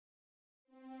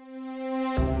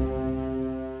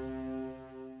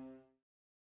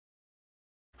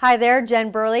Hi there,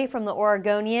 Jen Burley from the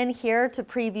Oregonian here to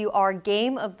preview our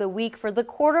game of the week for the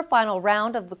quarterfinal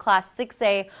round of the Class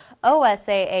 6A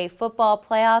OSAA football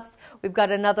playoffs. We've got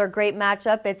another great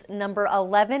matchup. It's number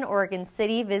 11 Oregon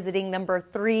City visiting number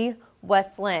 3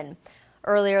 West Linn.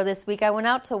 Earlier this week, I went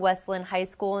out to West Linn High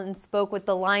School and spoke with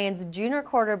the Lions junior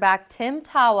quarterback Tim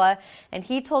Tawa, and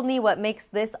he told me what makes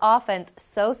this offense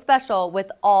so special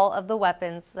with all of the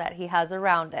weapons that he has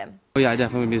around him. Yeah, I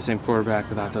definitely wouldn't be the same quarterback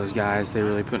without those guys. They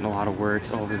really put in a lot of work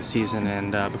over the season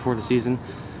and before the season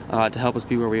to help us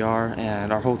be where we are,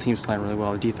 and our whole team's playing really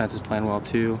well. The defense is playing well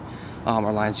too.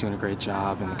 Our line's doing a great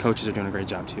job, and the coaches are doing a great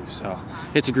job too. So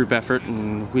it's a group effort,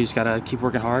 and we just got to keep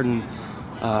working hard and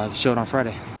show it on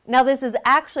Friday. Now, this is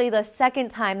actually the second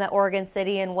time that Oregon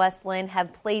City and West Linn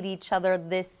have played each other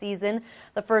this season.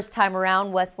 The first time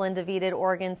around, West Linn defeated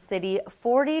Oregon City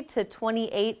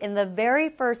 40-28 in the very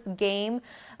first game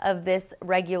of this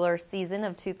regular season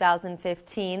of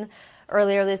 2015.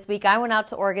 Earlier this week, I went out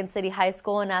to Oregon City High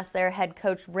School and asked their head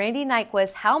coach, Randy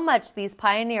Nyquist, how much these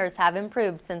Pioneers have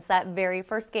improved since that very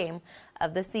first game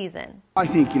of the season. I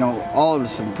think, all of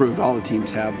us have improved, all the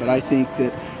teams have, but I think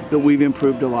that we've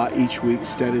improved a lot each week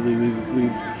steadily.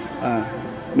 We've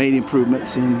made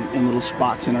improvements in little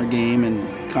spots in our game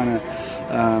and kind of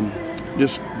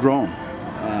just grown.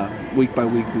 Week by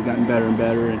week, we've gotten better and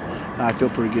better, and I feel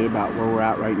pretty good about where we're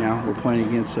at right now. We're playing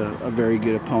against a very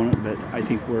good opponent, but I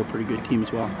think we're a pretty good team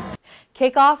as well.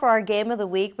 Kickoff for our game of the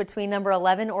week between number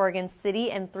 11 Oregon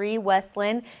City and 3 West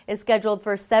Linn is scheduled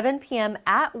for 7 p.m.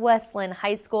 at West Linn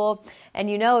High School. And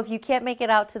if you can't make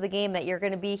it out to the game, that you're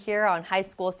going to be here on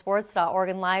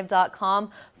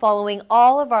highschoolsports.oregonlive.com following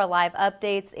all of our live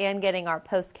updates and getting our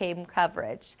post-game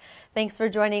coverage. Thanks for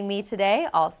joining me today.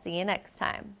 I'll see you next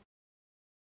time.